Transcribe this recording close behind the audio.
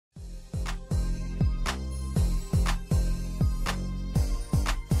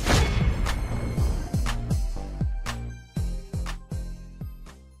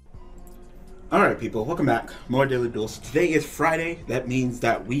Alright people, welcome back. More Daily Duels. Today is Friday. That means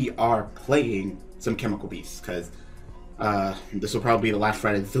that we are playing some Chemical Beasts, because this will probably be the last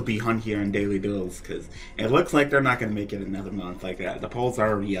Friday they'll be on here in Daily Duels, because it looks like they're not going to make it another month. Like, the polls are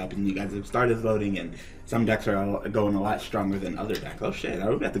already up, and you guys have started voting, and some decks are going a lot stronger than other decks. Oh shit,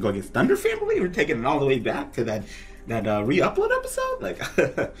 are we have to go against Thunder Family? We're taking it all the way back to that re-upload episode? Like,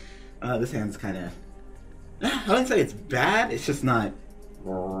 this hand's kind of... I wouldn't say it's bad, it's just not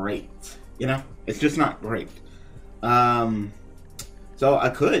great. You know, it's just not great. So I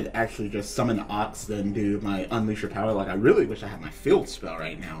could actually just summon Ox, then do my Unleash Your Power. Like, I really wish I had my Field Spell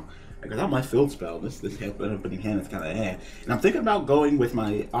right now. Like, without my Field Spell, this opening hand is kind of eh. And I'm thinking about going with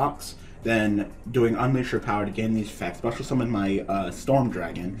my Ox, then doing Unleash Your Power to gain these effects. Special summon my Storm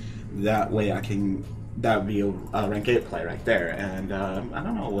Dragon. That way I can... That would be a rank 8 play right there. And I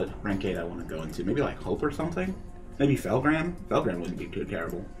don't know what rank 8 I want to go into. Maybe like Hope or something? Maybe Felgram? Felgram wouldn't be too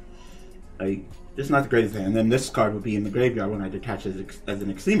terrible. Like, just not the greatest thing. And then this card would be in the graveyard when I detach as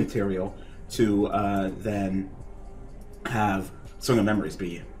an Extreme material to then have Swing of Memories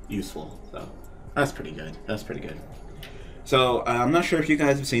be useful. So that's pretty good. That's pretty good. So I'm not sure if you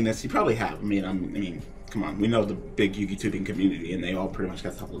guys have seen this. You probably have. I mean, come on. We know the big yugitubing community, and they all pretty much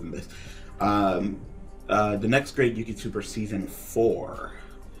got coupled in this. The next grade yugituber season 4.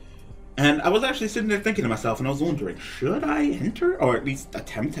 And I was actually sitting there thinking to myself, and I was wondering, should I enter, or at least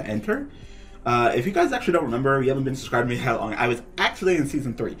attempt to enter? If you guys actually don't remember, you haven't been subscribed to me how long, I was actually in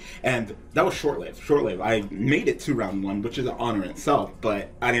season 3, and that was short-lived. I made it to round 1, which is an honor in itself, but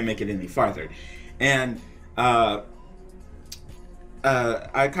I didn't make it any farther. And I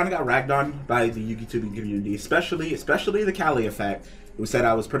kind of got ragged on by the yugitubing community, especially the Cali effect, who said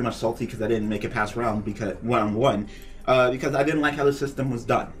I was pretty much salty because I didn't make it past round 1, because I didn't like how the system was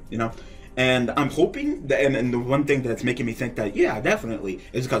done, you know? And I'm hoping that, and the one thing that's making me think that, yeah, definitely,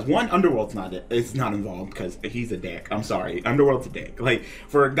 is because, one, Underworld's not involved, because he's a dick. I'm sorry. Underworld's a dick. Like,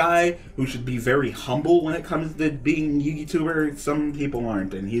 for a guy who should be very humble when it comes to being YouTuber, some people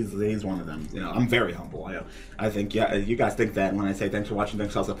aren't, and he's one of them. You know, I'm very humble. I think, yeah, you guys think that when I say thanks for watching,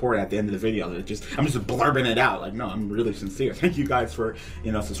 thanks for support at the end of the video, I'm just blurbing it out. Like, no, I'm really sincere. Thank you guys for,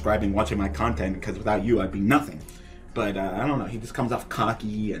 you know, subscribing, watching my content, because without you, I'd be nothing. But I don't know, he just comes off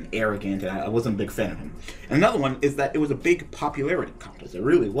cocky and arrogant, and I wasn't a big fan of him. And another one is that it was a big popularity contest. It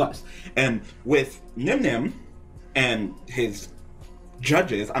really was. And with Nim and his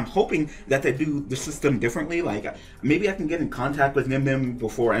judges, I'm hoping that they do the system differently. Like, maybe I can get in contact with Nim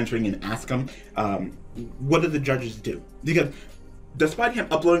before entering and ask him, what do the judges do? Because despite him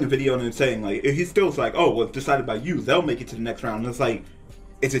uploading a video and then saying, like, he still is like, oh, well, it's decided by you, they'll make it to the next round. And it's like,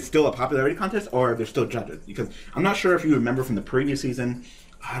 is it still a popularity contest, or are there still judges? Because I'm not sure if you remember from the previous season.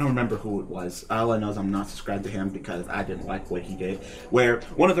 I don't remember who it was. All I know is I'm not subscribed to him because I didn't like what he did. Where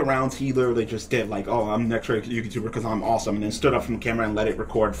one of the rounds he literally just did like, oh, I'm next YouTuber because I'm awesome, and then stood up from the camera and let it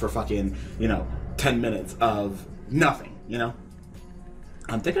record for fucking, you know, 10 minutes of nothing, you know?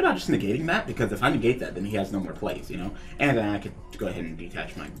 I'm thinking about just negating that, because if I negate that, then he has no more plays, you know? And then I could go ahead and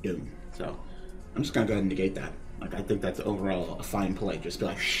detach my Doom. So I'm just gonna go ahead and negate that. Like, I think that's overall a fine play. Just be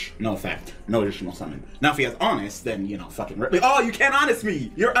like, shh, no effect, no additional summon. Now, if he has Honest, then, you know, fucking rip me. Oh, you can't Honest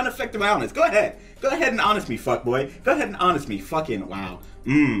me! You're unaffected by Honest. Go ahead. Go ahead and Honest me, fuckboy. Go ahead and Honest me. Fucking, wow.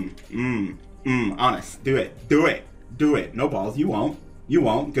 Honest. Do it. Do it. Do it. No balls. You won't. You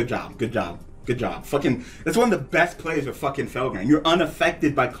won't. Good job. Good job. Good job. Fucking, that's one of the best plays of fucking Felgram. You're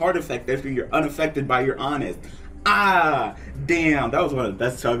unaffected by card effect, therefore you're unaffected by your Honest. Ah, damn. That was one of the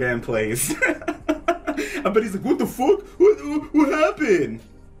best Felgram plays. I bet he's like, what the fuck? What happened?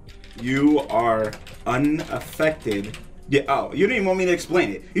 You are unaffected. Yeah, oh, you didn't even want me to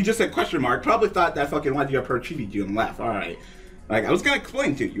explain it. You just said question mark. Probably thought that fucking YGR cheated you and laughed. Alright. Like, I was gonna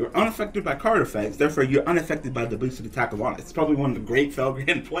explain to you. You're unaffected by card effects, therefore you're unaffected by the boosted attack of Honest. It's probably one of the great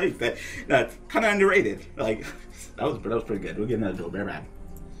Felgram plays that's kind of underrated. Like, that was pretty good. We'll get another duel. Very bad.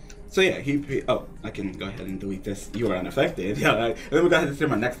 So yeah, oh, I can go ahead and delete this. You are unaffected. Yeah, then we go ahead and see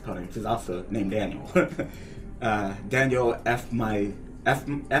my next opponent, which is also named Daniel. Daniel F my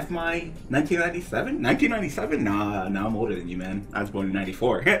 1997? 1997? Nah, I'm older than you, man. I was born in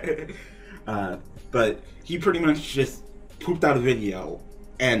 94. But he pretty much just pooped out a video,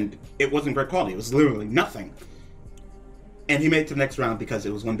 and it wasn't great quality. It was literally nothing. And he made it to the next round because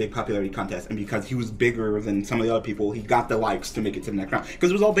it was one big popularity contest, and because he was bigger than some of the other people, he got the likes to make it to the next round.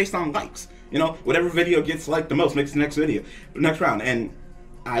 Because it was all based on likes. You know, whatever video gets liked the most makes the next round. And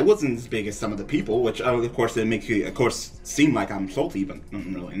I wasn't as big as some of the people, which of course it makes you, of course, seem like I'm salty, but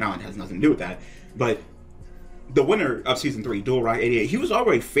I'm really not. It has nothing to do with that. But the winner of season 3, Duel Rock 88, he was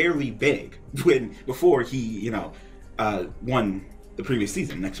already fairly big before he, you know, won the previous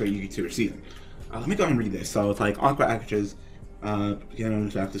season, next year YouTuber season. Let me go ahead and read this. So it's like Aqua actors.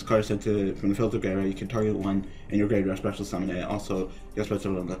 Attack this card sent to from the filter graveyard. You can target one in your graveyard special summon it. Also, get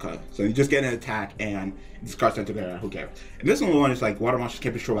special on the card. So you just get an attack and this card sent to graveyard. Who cares? And this one is like water monsters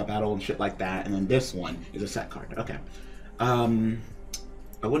can't be destroyed by battle and shit like that. And then this one is a set card. Okay.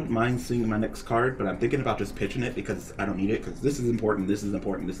 I wouldn't mind seeing my next card, but I'm thinking about just pitching it because I don't need it, because this is important, this is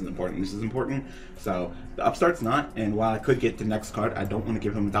important, this is important, this is important. So the upstart's not, and while I could get the next card, I don't want to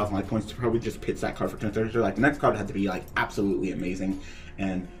give him 1,000 life points to probably just pitch that card for 10 Like the next card had to be like absolutely amazing,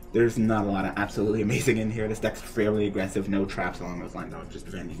 and there's not a lot of absolutely amazing in here. This deck's fairly aggressive, no traps along those lines. I would just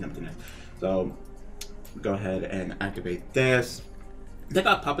defend something else. So go ahead and activate this. I think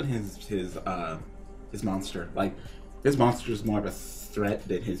I'll pop in his monster. Like his monster is more of a threat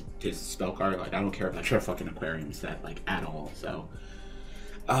than his spell card. Like I don't care about your fucking aquarium set like at all. So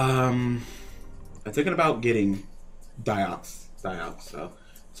I'm thinking about getting Diox. So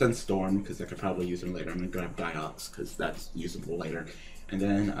send Storm because I could probably use him later. I'm gonna grab Diox because that's usable later, and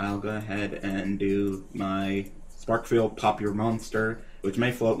then I'll go ahead and do my Sparkfield, pop your monster, which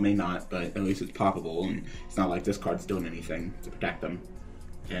may float, may not, but at least it's poppable, and it's not like this card's doing anything to protect them.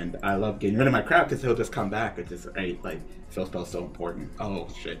 And I love getting rid of my crowd because he'll just come back. It's just great. Like, fill spell's so important. Oh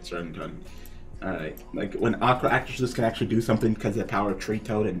shit, certain done. Alright, like when Aqua actresses can actually do something because of the power of Tree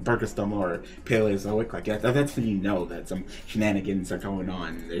Toad and Burgerstone or Paleozoic, like that's when you know that some shenanigans are going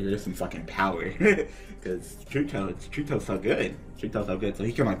on. There's some fucking power. Because Tree Toad's so good. Tree Toad's so good. So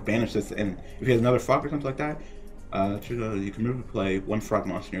he can like banish this, and if he has another frog or something like that, you can move and play one frog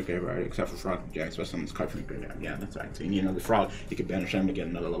monster in your graveyard, except for Frog Jack, especially on this card from your graveyard. Yeah, that's right. So you need another frog, you can banish him to get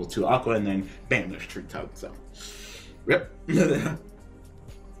another level 2 Aqua, and then bam, there's Tree Toad. So, rip.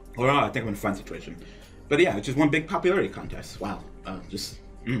 Well, I think I'm in a fun situation. But yeah, it's just one big popularity contest. Wow. Alright,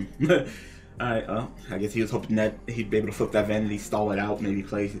 well, I guess he was hoping that he'd be able to flip that Vanity, stall it out, maybe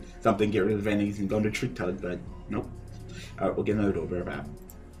play something, get rid of the Vanities, and go into Tree Toad, but nope. Alright, we'll get another over about.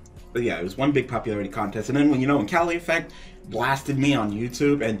 But yeah, it was one big popularity contest, and then when Cali Effect blasted me on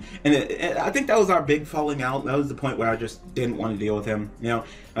YouTube, and I think that was our big falling out. That was the point where I just didn't want to deal with him. You know,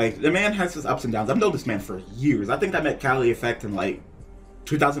 like the man has his ups and downs. I've known this man for years. I think I met Cali Effect in like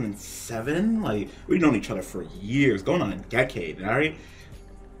 2007. Like we've known each other for years, going on a decade. All right.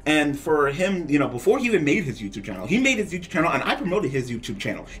 And for him, before he even made his YouTube channel, he made his YouTube channel, and I promoted his YouTube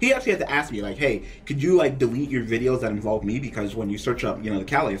channel. He actually had to ask me, like, hey, could you, like, delete your videos that involve me? Because when you search up, the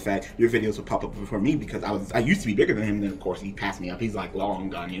Cali Effect, your videos will pop up before me, because I used to be bigger than him, and then, of course, he passed me up. He's, like,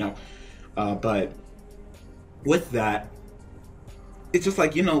 long gone, But with that, it's just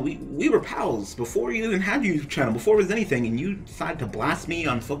like, we were pals before you even had your YouTube channel, before it was anything, and you decided to blast me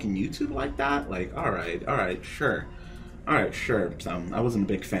on fucking YouTube like that? Like, all right, sure. Alright, sure. So I wasn't a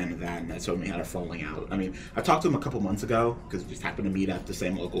big fan of that, and that's when we had a falling out. I mean, I talked to him a couple months ago, because we just happened to meet at the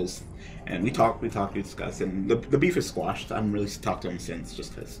same locals, and we discussed, and the beef is squashed. I haven't really talked to him since,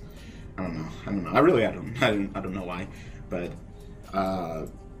 just because, I don't know. I don't know why, but,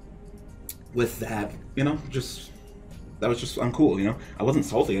 with that, that was just uncool, I wasn't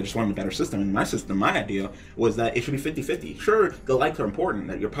salty, I just wanted a better system, and my idea was that it should be 50-50. Sure, the likes are important,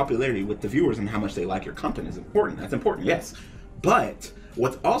 that your popularity with the viewers and how much they like your content is important. That's important, yes. But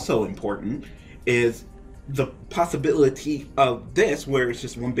what's also important is the possibility of this, where it's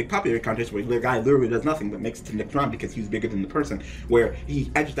just one big popularity contest where the guy literally does nothing but makes it to the next round because he's bigger than the person, where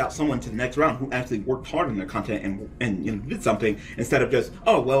he edged out someone to the next round who actually worked hard on their content and did something, instead of just,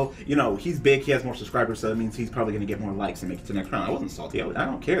 oh, well, he's big, he has more subscribers, so that means he's probably going to get more likes and make it to the next round. I wasn't salty. I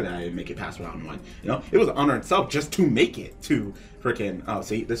don't care that I didn't make it past round 1. It was an honor itself just to make it to freaking,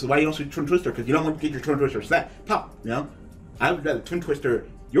 see, this is why you don't see Twin Twister, because you don't want to get your Twin Twister set. Pop, I would rather Twin Twister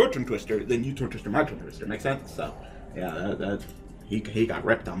your Twin Twister than you Twin Twister my Twin Twister. Make sense? So, yeah, he got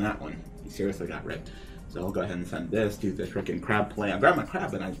ripped on that one. He seriously got ripped. So I'll go ahead and send this, do the freaking crab play. I grabbed my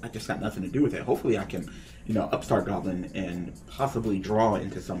crab, and I just got nothing to do with it. Hopefully I can, upstart Goblin and possibly draw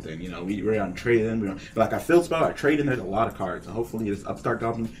into something. We're on trade-in. Like I field spell, I trade in, there's a lot of cards. So hopefully this upstart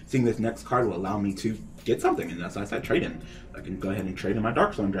Goblin, seeing this next card, will allow me to get something. And that's why I said trade in. I can go ahead and trade in my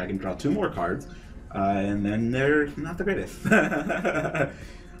Darkstone Dragon, draw 2 more cards. And then they're not the greatest.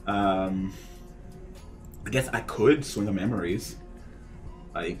 I guess I could swing a memories,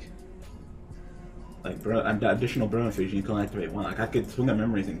 like additional Burn Fusion. You can activate 1. Like I could swing a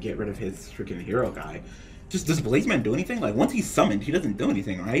memories and get rid of his freaking hero guy. Just does Blazeman do anything? Like once he's summoned, he doesn't do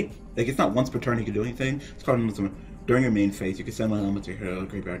anything, right? Like it's not once per turn he can do anything. It's called during your main phase. You can send one element to your hero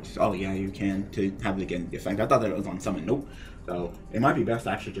graveyard. Oh yeah, you can to have it again effect. I thought that it was on summon. Nope. So it might be best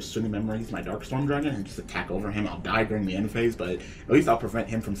to actually just swing memories my Darkstorm Dragon and just attack over him. I'll die during the end phase, but at least I'll prevent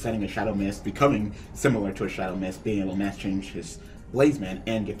him from setting a Shadow Mist, becoming similar to a Shadow Mist, being able to mass change his Blazeman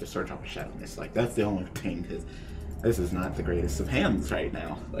and get the search off of Shadowmist. Like, that's the only thing, because this is not the greatest of hands right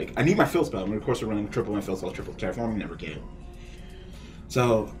now. Like, I need my fill spell, and of course we're running triple my fill spell, triple terraforming, never get it.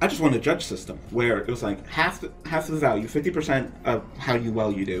 So I just want a judge system where it was like half the value, 50% of how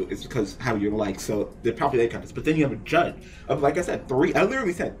well you do is because how you like. So the probably they cut this, but then you have a judge of, like I said, three. I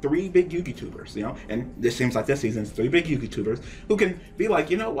literally said 3 big yugitubers, you know. And this seems like this season's 3 big yugitubers who can be like,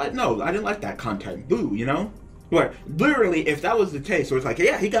 you know what? No, I didn't like that content. Boo, you know. Where literally, if that was the case, so it's like,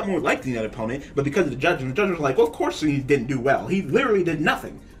 yeah, he got more likes than that opponent, but because of the judge, and the judge was like, well, of course he didn't do well. He literally did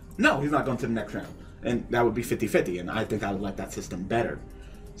nothing. No, he's not going to the next round. And that would be 50-50, and I think I would like that system better.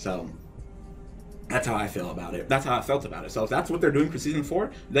 So that's how I feel about it. That's how I felt about it. So if that's what they're doing for season 4,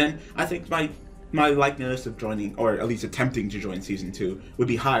 then I think my likeness of joining, or at least attempting to join season 2, would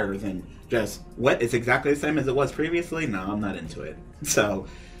be higher than just what is exactly the same as it was previously. No, I'm not into it. So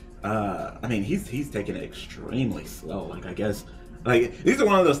I mean, he's taking it extremely slow. Like, I guess, like, these are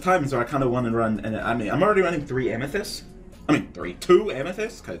one of those times where I kind of want to run, and I mean, I'm already running 2 amethysts,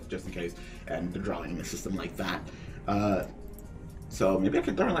 just in case, and they're drawing a system like that. So maybe I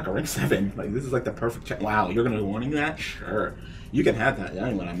could throw in like a rank 7. Like, this is like the perfect check. Wow, you're gonna be wanting that? Sure, you can have that. That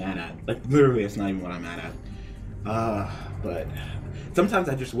ain't what I'm mad at. Like, literally, it's not even what I'm mad at. But sometimes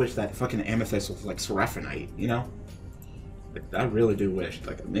I just wish that fucking amethyst was like Seraphinite, you know? Like, I really do wish.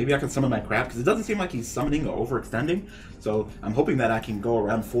 Like, maybe I can summon my crab, because it doesn't seem like he's summoning or overextending. So I'm hoping that I can go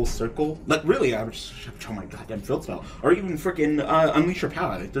around full circle. Like, really, I would just show my goddamn field spell, or even freaking unleash your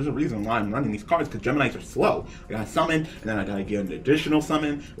power. Like, there's a reason why I'm running these cards, because Geminis are slow. I gotta summon, and then I gotta get an additional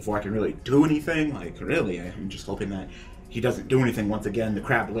summon before I can really do anything. Like, really, I'm just hoping that he doesn't do anything once again. The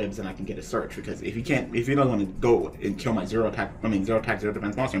crab lives, and I can get a search. Because if he don't want to go and kill my zero attack, zero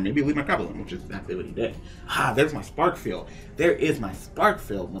defense monster, maybe leave my crab alone, which is exactly what he did. Ah, there's my spark field. There is my spark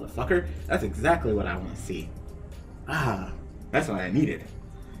field, motherfucker. That's exactly what I want to see. Ah, that's what I needed.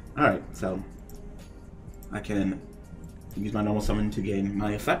 All right, so I can use my normal summon to gain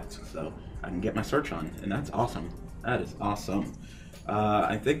my effect, so I can get my search on, and that's awesome. That is awesome.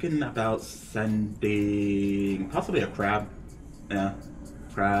 I'm thinking about sending possibly a crab. Yeah,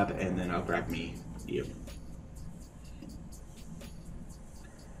 crab, and then I'll grab me you.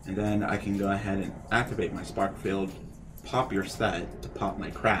 And then I can go ahead and activate my spark field, pop your set to pop my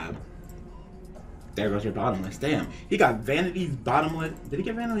crab. There goes your bottomless. Damn, he got Vanity's bottomless. Did he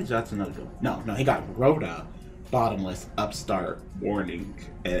get Vanity's? That's another good one. No, he got Rhoda bottomless upstart warning,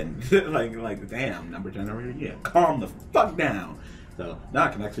 and like damn, number generator. Yeah, calm the fuck down. So now I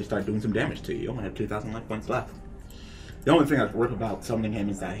can actually start doing some damage to you. You only have 2,000 life points left. The only thing that's worth about summoning him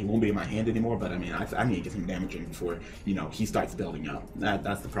is that he won't be in my hand anymore, but I mean, I need to get some damage in before, you know, he starts building up.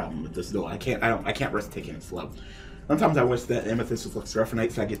 That's the problem with this duel. I can't risk taking it slow. Sometimes I wish that Amethyst was like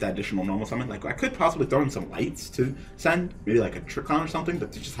Seraphinite so I get that additional normal summon. Like, I could possibly throw in some lights to send, maybe like a Tricon or something,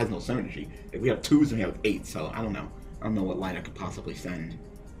 but it just has no synergy. Like, we have 2s and we have 8, so I don't know. I don't know what light I could possibly send.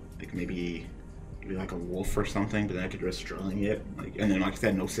 Like, maybe like a wolf or something, but then I could risk drawing it. Like, and then, like I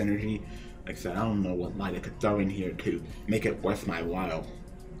said, no synergy. Like I said, I don't know what light I could throw in here to make it worth my while,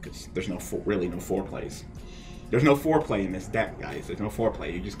 because there's really no foreplays. There's no foreplay in this deck, guys. There's no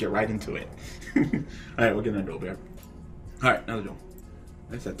foreplay. You just get right into it. Alright, we're getting a duel here. Alright, another duel.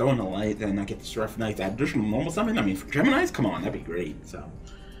 Like I said, throw in the light, then I get the Seraphinite, that additional normal summon. I mean, for Geminis, come on, that'd be great. So,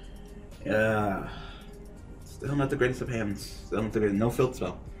 yeah. Still not the greatest of hands. Still not the greatest. No field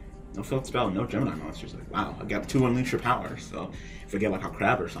spell. No field spell, no Gemini monsters. Like, wow, I got 2 unleash your power, so if I get like a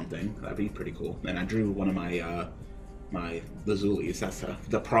crab or something, that'd be pretty cool. And I drew one of my my Lazulis. That's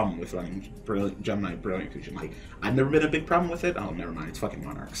the problem with running Gemini Brilliant Fusion. Like, I've never been a big problem with it. Oh, never mind. It's fucking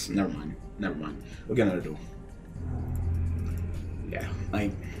Monarchs. Never mind. We'll get another duel. Yeah,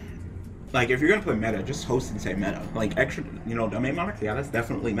 like if you're gonna play meta, just host and say meta. Like, extra, you know, domain monarchs, yeah, that's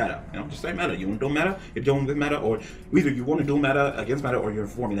definitely meta. You know, just say meta. You want to do meta? You're doing with meta, or either you want to do meta against meta, or you're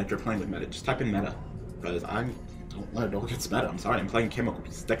informing that you're playing with meta. Just type in meta, because I don't want to go against meta. I'm sorry, I'm playing chemical.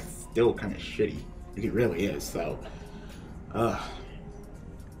 This deck's still kind of shitty. Like, it really is. So,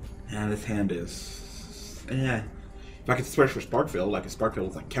 yeah, this hand is, yeah. If I could switch for Spark Field, like a Spark Field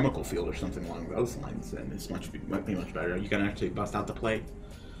with like Chemical Field or something along those lines, then it's might be much better. You can actually bust out the play.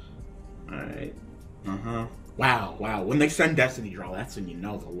 Alright. Wow. When they send Destiny Draw, that's when you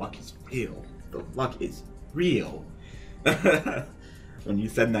know the luck is real. The luck is real. When you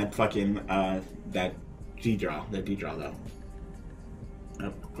send that fucking, that D-Draw though.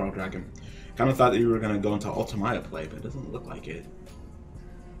 Oh, Coral Dragon. Kinda thought that you were gonna go into Ultimata play, but it doesn't look like it.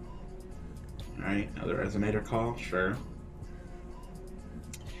 Alright, another Resonator call, sure.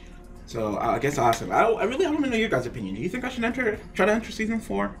 So, I guess I'll ask him. I really want to know your guys' opinion. Do you think I should try to enter Season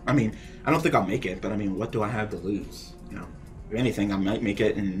 4? I mean, I don't think I'll make it, but I mean, what do I have to lose? You know? If anything, I might make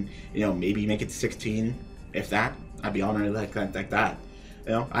it, and you know, maybe make it to 16, if that. I'd be honored like that.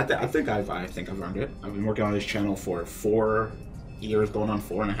 You know, I think I've earned it. I've been working on this channel for 4 years, going on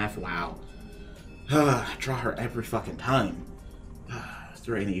 4.5. Wow. I draw her every fucking time. Is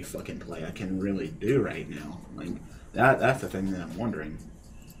there any fucking play I can really do right now? Like that's the thing that I'm wondering.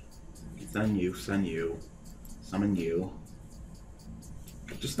 Send you, summon you.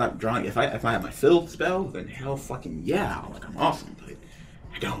 Just not drawing. If I have my filled spell, then hell fucking yeah, like I'm awesome. But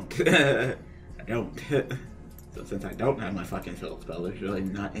I don't. I don't. So since I don't have my fucking filled spell, there's really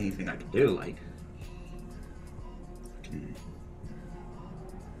not anything I can do. Like,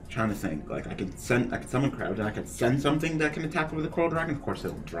 trying to think. Like I could summon crowds, and I could send something that can attack with a Coral Dragon. Of course,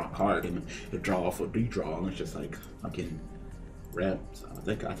 it'll draw a card and it'll draw off or redraw, and it's just like fucking rep. So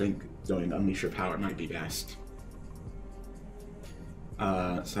I think doing Unleash Your Power might be best.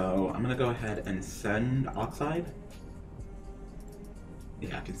 So I'm gonna go ahead and send Oxide.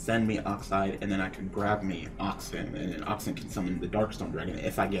 Yeah, I can send me Oxide, and then I can grab me Oxen, and then Oxen can summon the Darkstone Dragon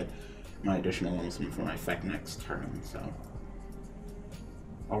if I get my additional normal summon for my effect next turn. So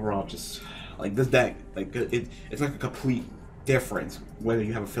overall, just like this deck, like it's like a complete difference whether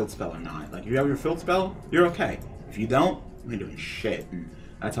you have a filled spell or not. Like if you have your filled spell, you're okay. If you don't, you ain't doing shit, and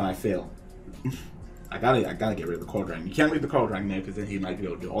that's how I feel. I gotta get rid of the Coral Dragon. You can't leave the Coral Dragon there because then he might be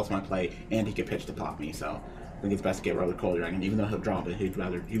able to do ultimate play, and he could pitch to pop me. So I think it's best to get rid of the Coral Dragon, even though he'll draw, but he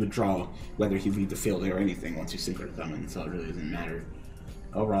would draw whether he leave the field or anything once you synchro summon. So it really doesn't matter.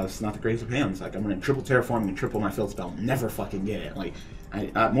 Overall, it's not the greatest of hands. Like I'm gonna triple terraform and triple my field spell, never fucking get it. Like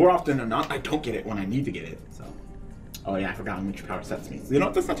more often than not, I don't get it when I need to get it. So oh yeah, I forgot how much power sets me. So, you know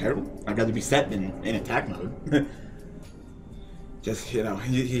what? That's not terrible. I'd rather be set in attack mode. Just, you know,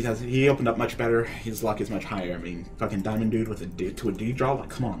 he opened up much better. His luck is much higher. I mean, fucking Diamond Dude with a D draw. Like,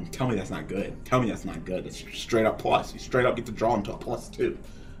 come on, tell me that's not good. Tell me that's not good. It's straight up plus. You straight up get to draw into a +2.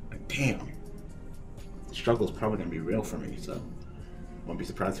 Like, damn. The struggle is probably gonna be real for me. So, won't be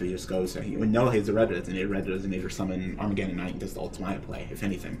surprised if he just goes. We know he's a red resonator summon Armageddon Knight and does the ultimate play, if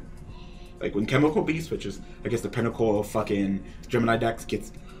anything. Like when Chemical Beast, which is I guess the pinnacle of fucking Gemini decks,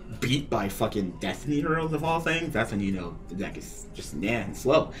 gets beat by fucking Destiny Heroes of all things, that's when you know the deck is just and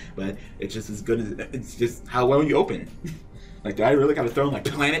slow. But it's just as good as it's just how well you open. Like, do I really gotta throw in like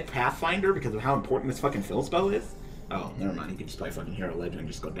Planet Pathfinder because of how important this fucking fill spell is? Oh, never mind. You can just play fucking Hero Legend and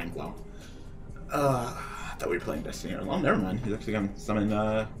just go Denklow. I thought we were playing Destiny Heroes. Well, never mind. He's actually gonna summon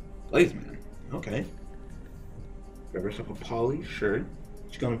Blazeman. Okay. Grab yourself a Poly, sure.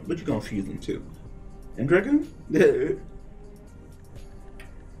 What you gonna fuse them to? And Dragon? That'd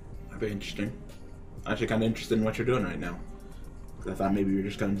be interesting. I'm actually kind of interested in what you're doing right now. I thought maybe you were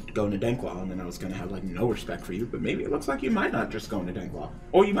just going to go into Denklaw, and then I was going to have like no respect for you. But maybe it looks like you might not just go into Denklaw.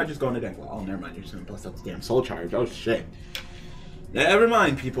 Or you might just go into Denklaw. Oh, never mind. You're just going to bust up the damn Soul Charge. Oh, shit. Never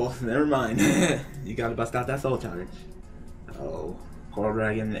mind, people. Never mind. You got to bust out that Soul Charge. Oh, Coral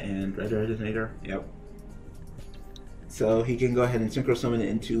Dragon and Red Resonator. Yep. So he can go ahead and synchro summon it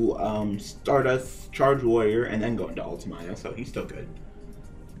into Stardust, Charge Warrior, and then go into Ultimaya. So he's still good.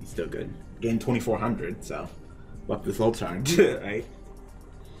 He's still good. Gain 2400, so up this old charge, right?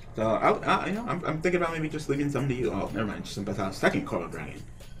 So I'm thinking about maybe just leaving some to you. Oh, never mind. Just bust out a second Coral Dragon.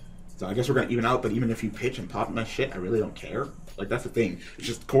 So I guess we're gonna even out. But even if you pitch and pop my shit, I really don't care. Like that's the thing. It's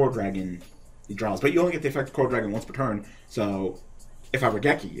just Coral Dragon. He draws, but you only get the effect of Coral Dragon once per turn. So if I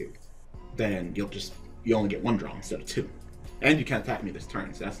Regeki you, then you only get 1 draw instead of 2. And you can't attack me this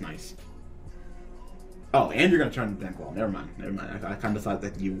turn, so that's nice. Oh, and you're going to turn Denklaw. Never mind. Never mind. I kind of thought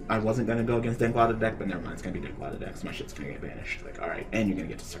that I wasn't going to go against Denklaw to deck, but never mind. It's going to be Denklaw to deck, so my shit's going to get banished. Like, alright. And you're going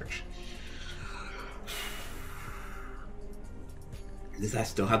to get to search. Does that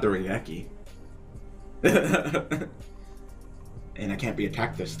still have the Regeki? And I can't be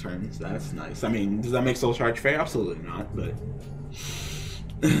attacked this turn, so that's nice. I mean, does that make Soul Charge fair? Absolutely not, but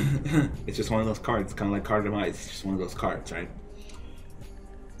it's just one of those cards, kind of like Card Demise. It's just one of those cards, right?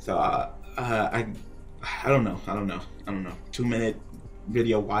 So, I don't know. 2-minute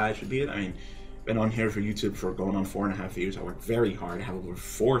video why I should be it. I mean, been on here for YouTube for going on 4.5 years. I work very hard. I have over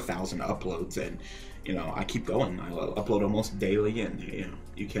 4,000 uploads, and you know I keep going. I upload almost daily, and you know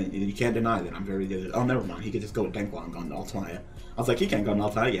you can't deny that I'm very good. Oh, never mind. He could just go with Denklaw and go into Ultimaya. I was like, he can't go into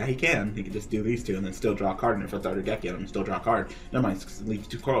Ultimaya. Yeah, he can. He could just do these two and then still draw a card, and if I throw a Regeki at him, and still draw a card. Never mind. Just leave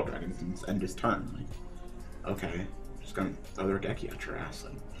 2 Coral Dragons and end his turn. Like, okay, just gonna throw the Regeki at your ass.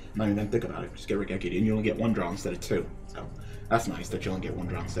 Like, I'm not even gonna think about it. Just get Regeki, and you only get 1 draw instead of 2. So that's nice that you only get 1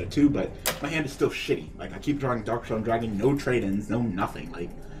 draw instead of 2. But my hand is still shitty. Like I keep drawing Darkstone Dragon, no trade-ins, no nothing. Like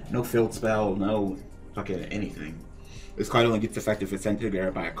no field spell, no fucking anything. This card only gets effective if it's sent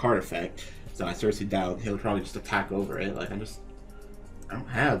together by a card effect. So I seriously doubt he'll probably just attack over it. Like, I don't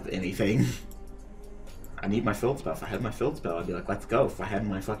have anything. I need my field spell. If I had my field spell, I'd be like, let's go. If I had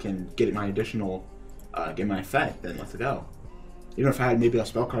my fucking, get my additional, get my effect, then let's go. Even if I had maybe a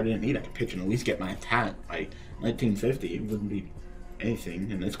spell card I didn't need, I could pitch and at least get my attack. Like, 1950, it wouldn't be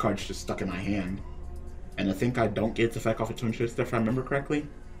anything. And this card's just stuck in my hand. And I think I don't get its effect off of Twin Twister, if I remember correctly.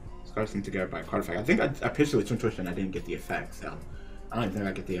 This card's seemed to get by a card effect. I think I pitched it with Twin Twister and I didn't get the effect, so I don't even think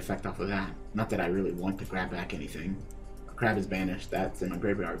I get the effect off of that. Not that I really want to grab back anything. Crab is banished, that's in my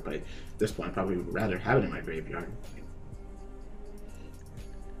graveyard, but at this point I probably would rather have it in my graveyard.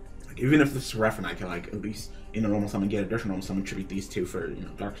 Like, even if this is Seraphin, I can, like, at least in a normal summon get additional normal summon, tribute these two for, you know,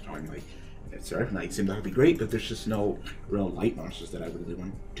 Darkstorm. Like, Seraphin seems like it'd be great, but there's just no real light monsters that I really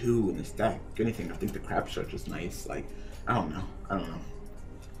want to do in this deck. If anything, I think the Crab Search is nice. Like, I don't know.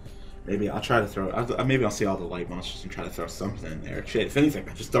 Maybe I'll try to throw. Maybe I'll see all the light monsters and try to throw something in there. Shit, if anything,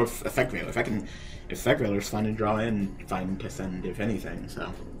 I just throw Effect Veiler. If Effect Veiler's fun to draw in, fine to send, if anything.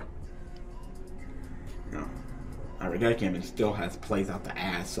 So, no. Regeki still plays out the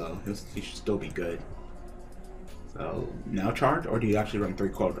ass, so he should still be good. So now charge, or do you actually run 3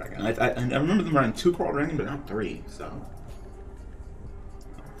 Coral Dragon? I remember them running 2 Coral Dragon, but not 3. So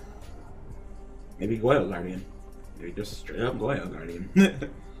maybe Goyle Guardian. Maybe just straight up Goyle Guardian.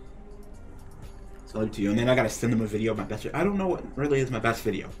 So up to you. And then I gotta send them a video of my best. I don't know what really is my best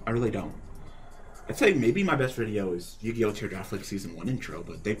video. I really don't. I'd say maybe my best video is Yu-Gi-Oh! Teardrop League Season 1 intro,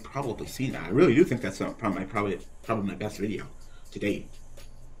 but they've probably seen that. I really do think that's probably my best video to date.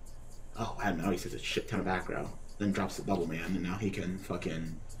 Oh, wow, now he says a shit ton of back row. Then drops the Bubble Man, and now he can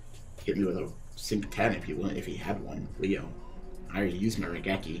fucking hit me with a Sync 10 if he had one. Leo. I already used my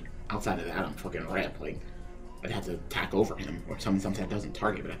Regeki. Outside of that, I'm fucking rep. Like, I'd have to attack over him, or something that doesn't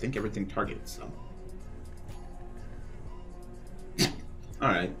target, but I think everything targets, so.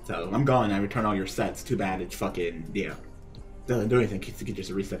 Alright, so I'm gone. I return all your sets. Too bad it's fucking, yeah. Doesn't do anything. You could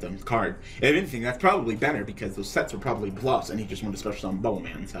just reset them card. If anything, that's probably better because those sets were probably bluffs and he just wanted to special summon Bubble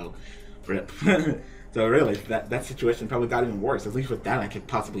Man, so rip. So really, that situation probably got even worse. At least with that, I could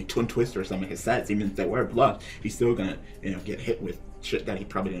possibly Twin Twister some of his sets. Even if they were bluffs, he's still gonna, you know, get hit with shit that he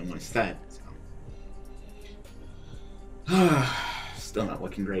probably didn't want to set. So. Still not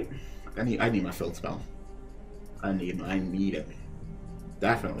looking great. I need my field spell. I need it.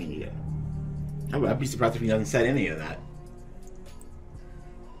 Definitely need it. I'd be surprised if he doesn't set any of that.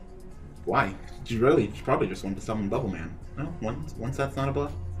 Why? You probably just want to summon Bubble Man. No, one set's not a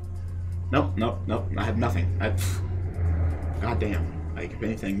bluff. Nope. I have nothing. God damn. Like, if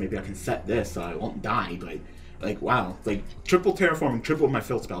anything, maybe I can set this so I won't die. But like, wow. Like, triple terraforming, triple my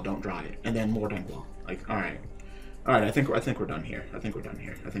field spell, don't draw it, and then more than bluff. Like, all right. I think we're done here. I think we're done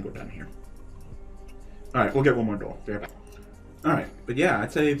here. All right, we'll get one more duel. Be right back. All right, but yeah,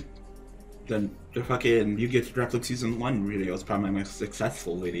 I'd say the fucking Yu-Gi-Oh! Teardrop League Season 1 video was probably my most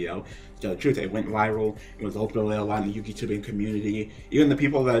successful video. To tell the truth, it went viral. It was ultimately a lot in the Yugitubing community. Even the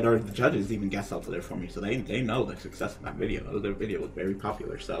people that are the judges even guessed out for there for me, so they know the success of that video. The video was very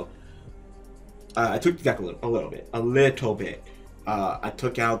popular, so I took the deck a little bit. I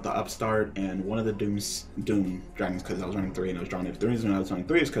took out the Upstart and one of the Doom Dragons because I was running 3 and I was drawing it. The reason I was running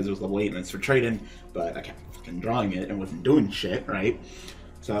 3 is because it was level 8 and it's for trading, but I kept fucking drawing it and wasn't doing shit, right?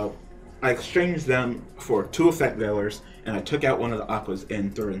 So I exchanged them for 2 Effect Veilers, and I took out one of the Aquas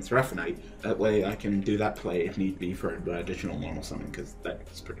and threw in Seraphinite. That way I can do that play if need be for additional normal summon, because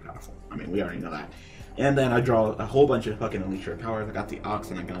that's pretty powerful. I mean, we already know that. And then I draw a whole bunch of fucking Elite Shard Powers. I got the Ox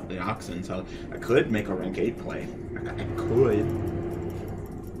and I got the Oxen, so I could make a rank 8 play. I could.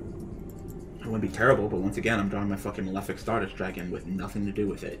 It wouldn't be terrible, but once again, I'm drawing my fucking Malefic Stardust Dragon with nothing to do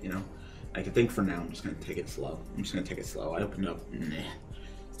with it, you know? I think for now, I'm just gonna take it slow. I opened up,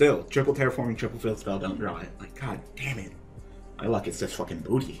 Still, triple terraforming, triple field spell, don't draw it. Like, god damn it. My luck is just fucking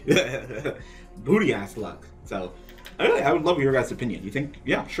booty. Booty ass luck. So, I would love your guys' opinion. You think,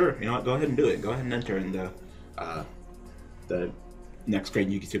 yeah, sure, you know what, go ahead and do it. Go ahead and enter in the next Great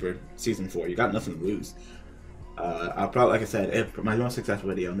Yugituber Season 4. You got nothing to lose. I'll probably, like I said, my most successful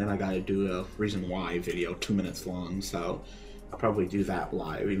video, and then I gotta do a reason why video, 2 minutes long, so I'll probably do that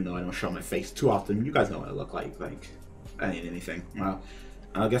live, even though I don't show my face too often. You guys know what I look like I ain't anything. Well,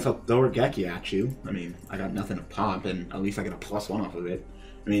 I guess I'll throw Regeki at you. I mean, I got nothing to pop, and at least I get a +1 off of it.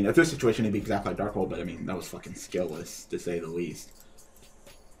 I mean, if this situation, it'd be exactly like Darkhold, but I mean, that was fucking skillless, to say the least.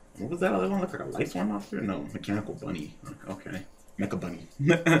 What was that other one? Look like a Lightsworn monster? No, Mechanical Bunny. Okay. Mecha Bunny.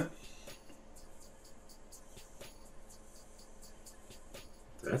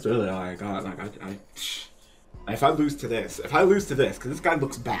 That's really all I got. Like, if I lose to this, because this guy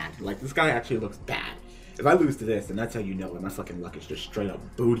looks bad. Like, this guy actually looks bad. if I lose to this, then that's how you know that my fucking luck is just straight up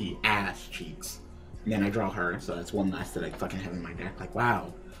booty ass cheeks. And then I draw her, so that's one less that I fucking have in my deck. Like,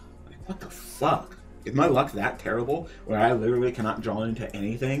 wow. Like, what the fuck? Is my luck that terrible where I literally cannot draw into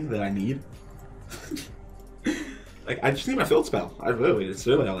anything that I need? Like, I just need my field spell. It's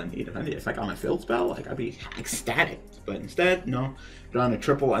really all I need. If I got my field spell, like, I'd be ecstatic. But instead, no. Drawing a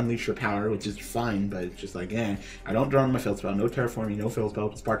triple unleash your power, which is fine, but it's just like, I don't draw on my field spell. No terraforming, no field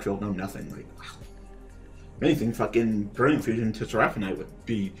spell, spark field, no nothing. Like, wow. If anything, fucking Brilliant Fusion to Seraphonite would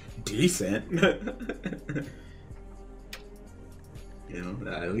be decent. You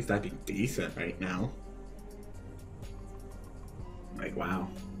know, at least I'd be decent right now. Like, wow.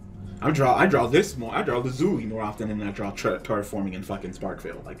 I draw this more. I draw the Zuli more often than I draw terraforming and fucking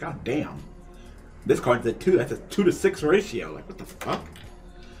Sparkfield. Like, god damn. This card's a 2. That's a 2 to 6 ratio. Like, what the fuck?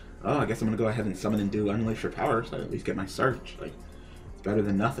 Oh, I guess I'm gonna go ahead and summon and do Unleash Your Power so I at least get my search. Like, it's better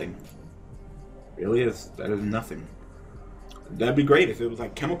than nothing. It really is better than nothing. That'd be great if it was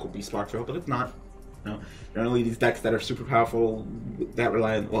like Chemical Beast Sparkfield, but it's not. No, generally these decks that are super powerful, that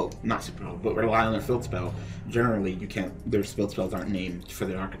rely on, well, not super powerful, but rely on their field spell, generally you can't, their field spells aren't named for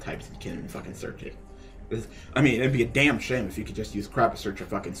their archetypes, you can't even fucking search it. I mean, it'd be a damn shame if you could just use crap to search your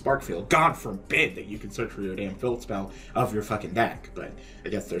fucking Sparkfield. God forbid that you can search for your damn field spell of your fucking deck, but I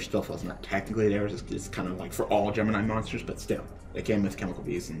guess their field spell's not technically theirs, it's kind of like for all Gemini monsters, but still, it came with Chemical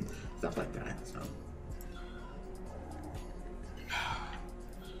Beasts and stuff like that, so.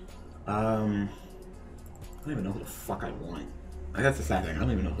 I don't even know who the fuck I want. Like, that's the sad thing. I don't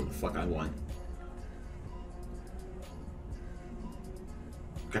even know who the fuck I want.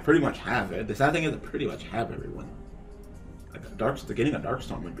 Like, I pretty much have it. The sad thing is I pretty much have everyone. Like, getting a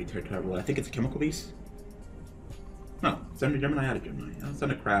Darkstorm would be terrible. I think it's a Chemical Beast. No, send a Gemini out of Gemini. I'll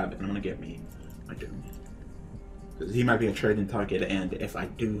send a Crab, and I'm gonna get me my Doom. Because he might be a trading target, and if I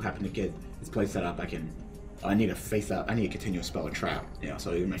do happen to get his play set up, I need a face up. I need a continuous spell or trap. You know,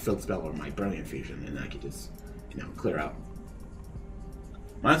 so either my field spell or my Brilliant Fusion, and I could just, you know, clear out.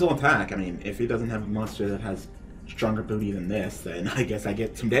 Might as well attack. I mean, if he doesn't have a monster that has stronger booty than this, then I guess I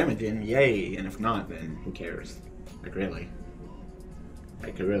get some damage in. Yay! And if not, then who cares? Like, really?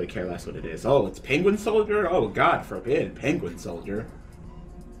 I could really care less what it is. Oh, it's Penguin Soldier? Oh, God forbid, Penguin Soldier.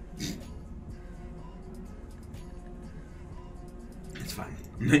 It's fine.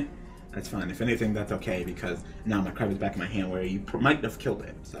 That's fine. If anything, that's okay, because now my crab is back in my hand where you might have killed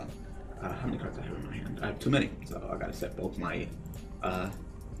it. So, how many cards do I have in my hand? I have too many, so I gotta set both my,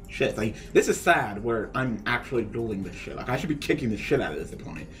 shit. Like, this is sad where I'm actually dueling this shit. Like, I should be kicking the shit out of this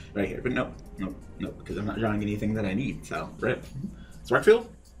opponent right here. But nope, because I'm not drawing anything that I need, so, rip. Sparkfield?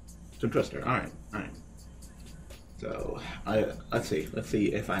 Some Twister. Alright. So, let's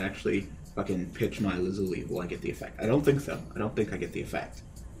see if I actually fucking pitch my Lazuli. Will I get the effect? I don't think so. I don't think I get the effect.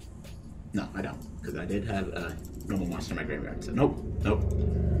 No, I don't, because I did have a normal monster in my graveyard, so nope.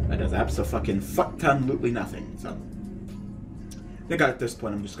 That does absolutely nothing, so. I think at this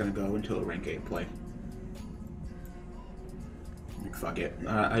point I'm just gonna go into a rank 8 play. Like, fuck it.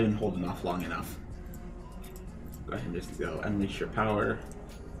 I didn't hold enough long enough. Go ahead and just go Unleash Your Power.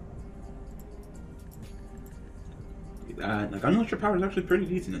 Do that. Like, Unleash Your Power is actually pretty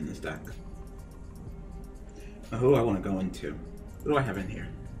decent in this deck. Now, who do I want to go into? Who do I have in here?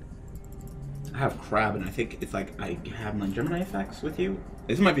 I have Crab, and I think it's like I have my Gemini effects with you.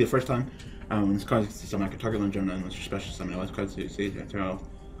 This might be the first time. This card is summon. I can target on Gemini unless you're special summon. Always cards to see your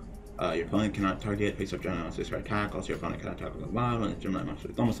opponent cannot target face up Gemini unless it's for attack. Also, your opponent cannot target the bottom. When Gemini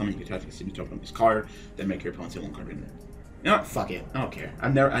monster is almost summoned, you can attack the token on this card. Then make your opponent see one card in there. You know what? Fuck it. I don't care. I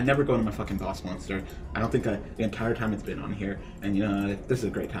never go into my fucking boss monster. I don't think the entire time it's been on here. And you know, this is a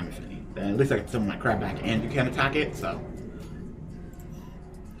great time if any. Then at least I can summon my Crab back, and you can attack it. So.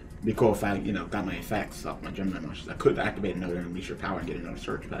 It'd be cool if I, you know, got my effects off my Gemini monsters. I could activate another Unleash Your Power and get another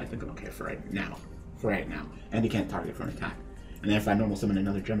search, but I think I'm okay for right now. And he can't target for an attack. And then if I normal summon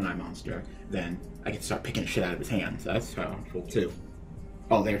another Gemini monster, then I can start picking shit out of his hand. So that's powerful too.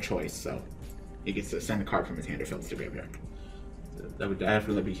 Oh, their choice. So he gets to send a card from his hand or field to the graveyard. So that would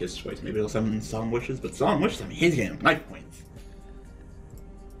definitely be his choice. Maybe he'll summon Solemn Wishes, but Solemn Wishes, I mean, he's getting life points.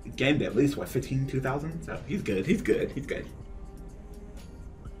 He gained at least, what, 2,000? So he's good.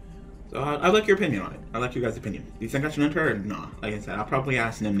 So I like your opinion on it. I like you guys' opinion. Do you think I should enter or no? Like I said, I'll probably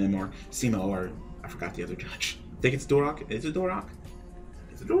ask Nim or Simo or I forgot the other judge. I think it's Dorok. Is it Dorok?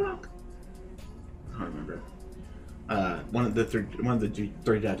 I don't remember. One of the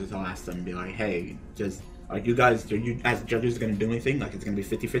three judges, I'll ask them and be like, hey, are you as judges going to do anything? Like, it's going to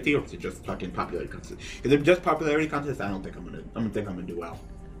be 50-50, or is it just fucking popularity contest? If it's just popularity contest, I don't think I'm going to do well.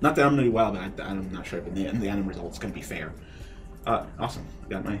 Not that I'm going to do well, but I'm not sure. But the end result is going to be fair. Awesome. I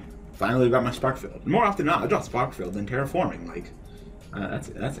got my finally got my spark field. More often than not, I draw spark field than terraforming. Like,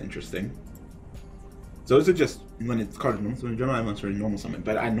 that's interesting. So is it just when it's carded normal summon, general elements are normal summon,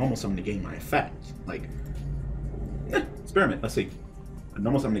 but I normal summon to gain my effect. Like, experiment. Let's see. I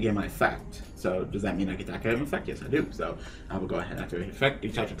normal summon to gain my effect. So does that mean I get to activate an effect? Yes, I do. So I will go ahead and activate effect.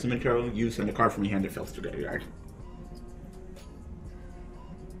 Detach a material. Use send a card from your hand that fills to graveyard.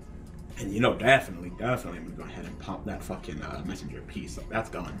 And you know, definitely, I'm gonna go ahead and pop that fucking messenger piece. Like, that's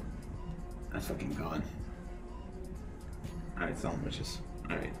gone. That's fucking gone. All right, selling wishes.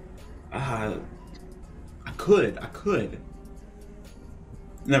 All right. I could.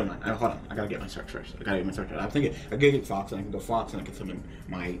 Never mind. Hold on. I gotta get my search first. I'm thinking I could get Fox, and I can go Fox, and I can summon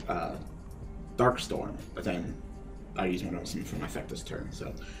my Dark Storm. But then I use my normal summon for my effect this turn.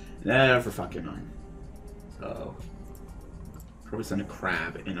 So never fucking mind. So probably send a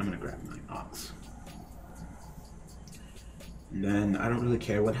crab, and I'm gonna grab my Ox. And then I don't really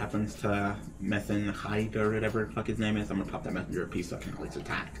care what happens to Methan Hyde or whatever the fuck his name is. I'm gonna pop that messenger piece so I can at least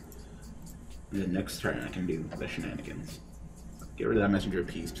attack. And then next turn I can do the shenanigans. Get rid of that messenger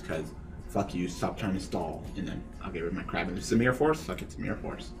piece because fuck you, stop trying to stall. And then I'll get rid of my crab. And it's a mirror force, fuck it's a mirror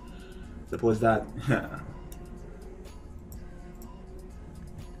force. Simple as that.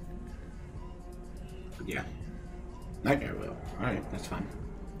 But yeah. Nightmare Wheel. Alright, that's fine.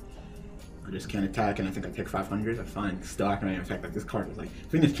 I just can't attack and I think I take 500, that's fine. Still activating effect. Like this card is like,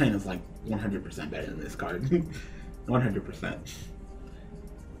 Phoenix Chain is like 100% better than this card. 100%.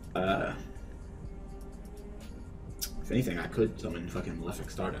 If anything, I could summon fucking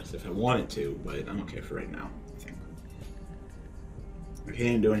Malefic Stardust if I wanted to, but I'm okay for right now, I think. Like, he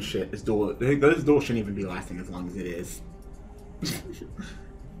ain't doing shit. This duel shouldn't even be lasting as long as it is.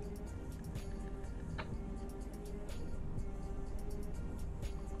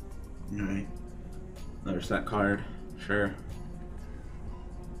 Alright. Another set card. Sure.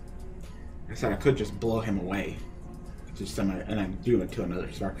 Like I said, I could just blow him away. Just send my, and I do it to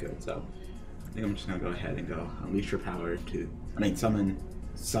another Spark Field, so I think I'm just gonna go ahead and go unleash your power to, summon,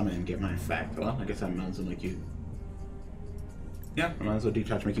 and get my effect. Well, I guess I might as well make you, yeah, I might as well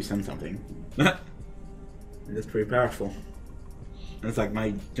detach, make you send something. It's pretty powerful. And it's like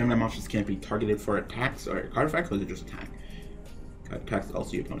my Gemini monsters can't be targeted for attacks or card effects, or is it just attack? Card attacks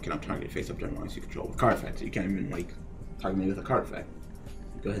also your opponent cannot target face up Gemini monsters you control with card effects. So you can't even like target me with a card effect.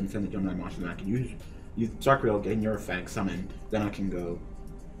 Go ahead and send the Gemini monster, and I can use Spark Rail, gain your effect, summon, then I can go.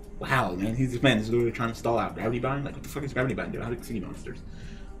 Wow, man, this man is literally trying to stall out Gravity Bind. Like, what the fuck is Gravity Bind do? How do see monsters?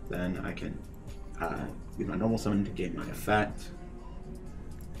 Then I can use my normal summon to gain my effect.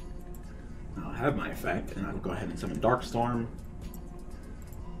 I'll have my effect, and I will go ahead and summon Dark Storm.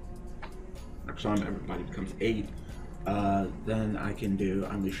 Dark Storm, everybody becomes 8. Then I can do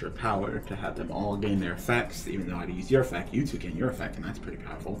Unleash Your Power to have them all gain their effects. Even though I use your effect, you two gain your effect, and that's pretty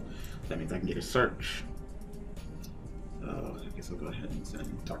powerful. That means I can get a search. So I guess I'll go ahead and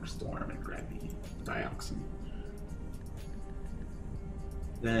send Dark Storm and grab the Dioxin.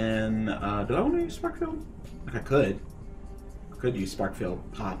 Then, do I want to use Spark Field? Like I could use Spark Field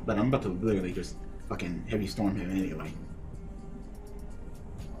Pop, but I'm about to literally just fucking Heavy Storm him anyway.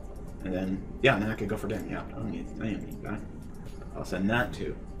 And then, yeah, then I could go for them. Yeah, I don't need that. I'll send that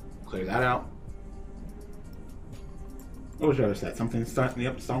to clear that out. What was your other set? Something starting,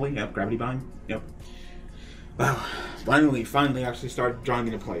 yep, Sully, yep, Gravity Bind, yep. Wow, finally actually started drawing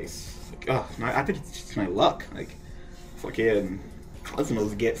into place. Like, oh, I think it's just my luck. Like, fucking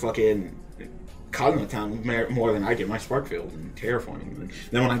Cosmos get fucking Cosmotown more than I get my Spark Field and Terraforming. And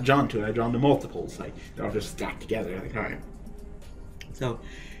then when I draw into it, I draw into multiples. Like, they're all just stacked together. Like, alright. So,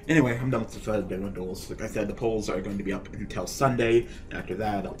 anyway, I'm done with the Daily Duels. Like I said, the polls are going to be up until Sunday. After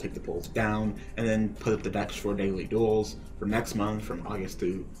that, I'll take the polls down and then put up the decks for Daily Duels for next month, from August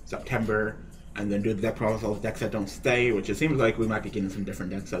to September. And then do the deck promos, all the decks that don't stay, which it seems like we might be getting some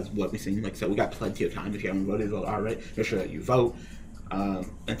different decks as what we've seen. Like I said, we got plenty of time. If you haven't voted, vote already. Make sure that you vote.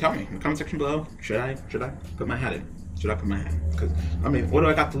 And tell me in the comment section below, should I put my hat in? Should I put my hat in? Because, I mean, what do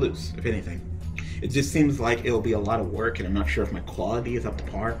I got to lose, if anything? It just seems like it'll be a lot of work, and I'm not sure if my quality is up to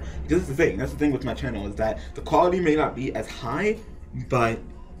par. Because that's the thing with my channel, is that the quality may not be as high, but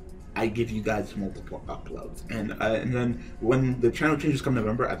I give you guys multiple uploads, and then when the channel changes come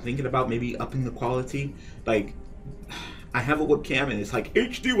November, I'm thinking about maybe upping the quality. Like, I have a webcam and it's like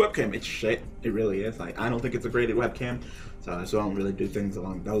HD webcam. It's shit. It really is. Like, I don't think it's a graded webcam, so I don't really do things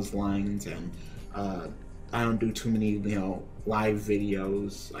along those lines. And I don't do too many, live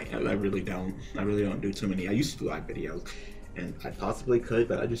videos. Like, I really don't do too many. I used to do live videos, and I possibly could,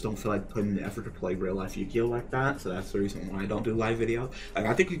 but I just don't feel like putting the effort to play real life Yu-Gi-Oh like that. So that's the reason why I don't do live video. Like,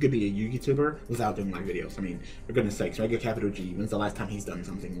 I think you could be a YouTuber without doing live videos. I mean, for goodness sakes, regular Capital G. When's the last time he's done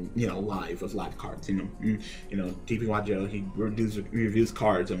something, you know, live with live cards? You know, DPY Joe, he reviews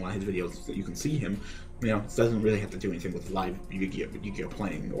cards in one of his videos so you can see him. You know, it doesn't really have to do anything with live Yu-Gi-Oh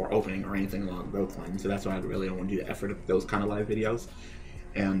playing or opening or anything along those lines. So that's why I really don't want to do the effort of those kind of live videos.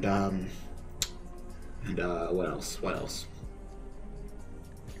 And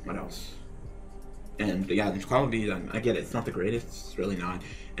what else? And yeah, the quality, I get it, it's not the greatest, it's really not.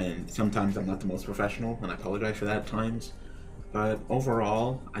 And sometimes I'm not the most professional, and I apologize for that at times. But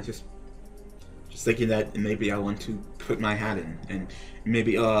overall, I just thinking that maybe I want to put my hat in and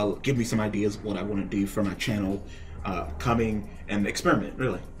maybe give me some ideas of what I want to do for my channel coming, and experiment,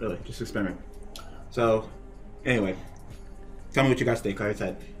 really just experiment. So anyway, tell me what you guys think. Like I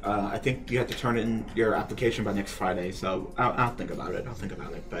said, I think you have to turn in your application by next Friday, so I'll think about it.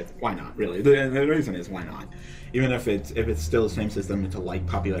 But why not? Really, the reason is why not? Even if it's still the same system, it's a light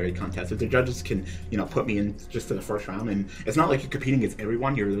popularity contest. If the judges can, you know, put me in just to the first round, and it's not like you're competing against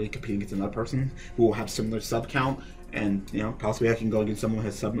everyone. You're really competing against another person who will have similar sub count, and you know, possibly I can go against someone who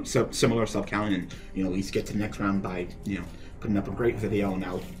has similar sub count, and you know, at least get to the next round by, you know, putting up a great video and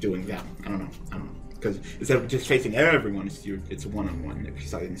now doing that. I don't know. Because instead of just facing everyone, it's one-on-one if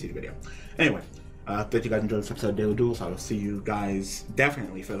you didn't see the video. Anyway, thank you guys enjoyed this episode of Daily Duels. I will see you guys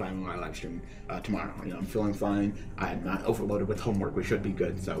definitely for the live stream tomorrow. You know, I'm feeling fine. I am not overloaded with homework. We should be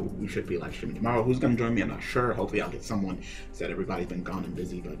good, so we should be live streaming tomorrow. Who's going to join me? I'm not sure. Hopefully I'll get someone. Said everybody's been gone and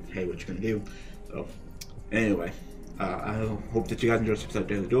busy, but hey, what you going to do? So, anyway. I hope that you guys enjoyed this episode of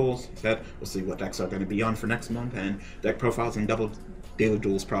Daily Duels. We'll see what decks are going to be on for next month, and deck profiles and double Daily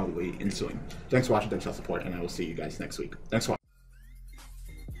Duels probably ensuing. Thanks for watching, thanks for support, and I will see you guys next week. Thanks for watching.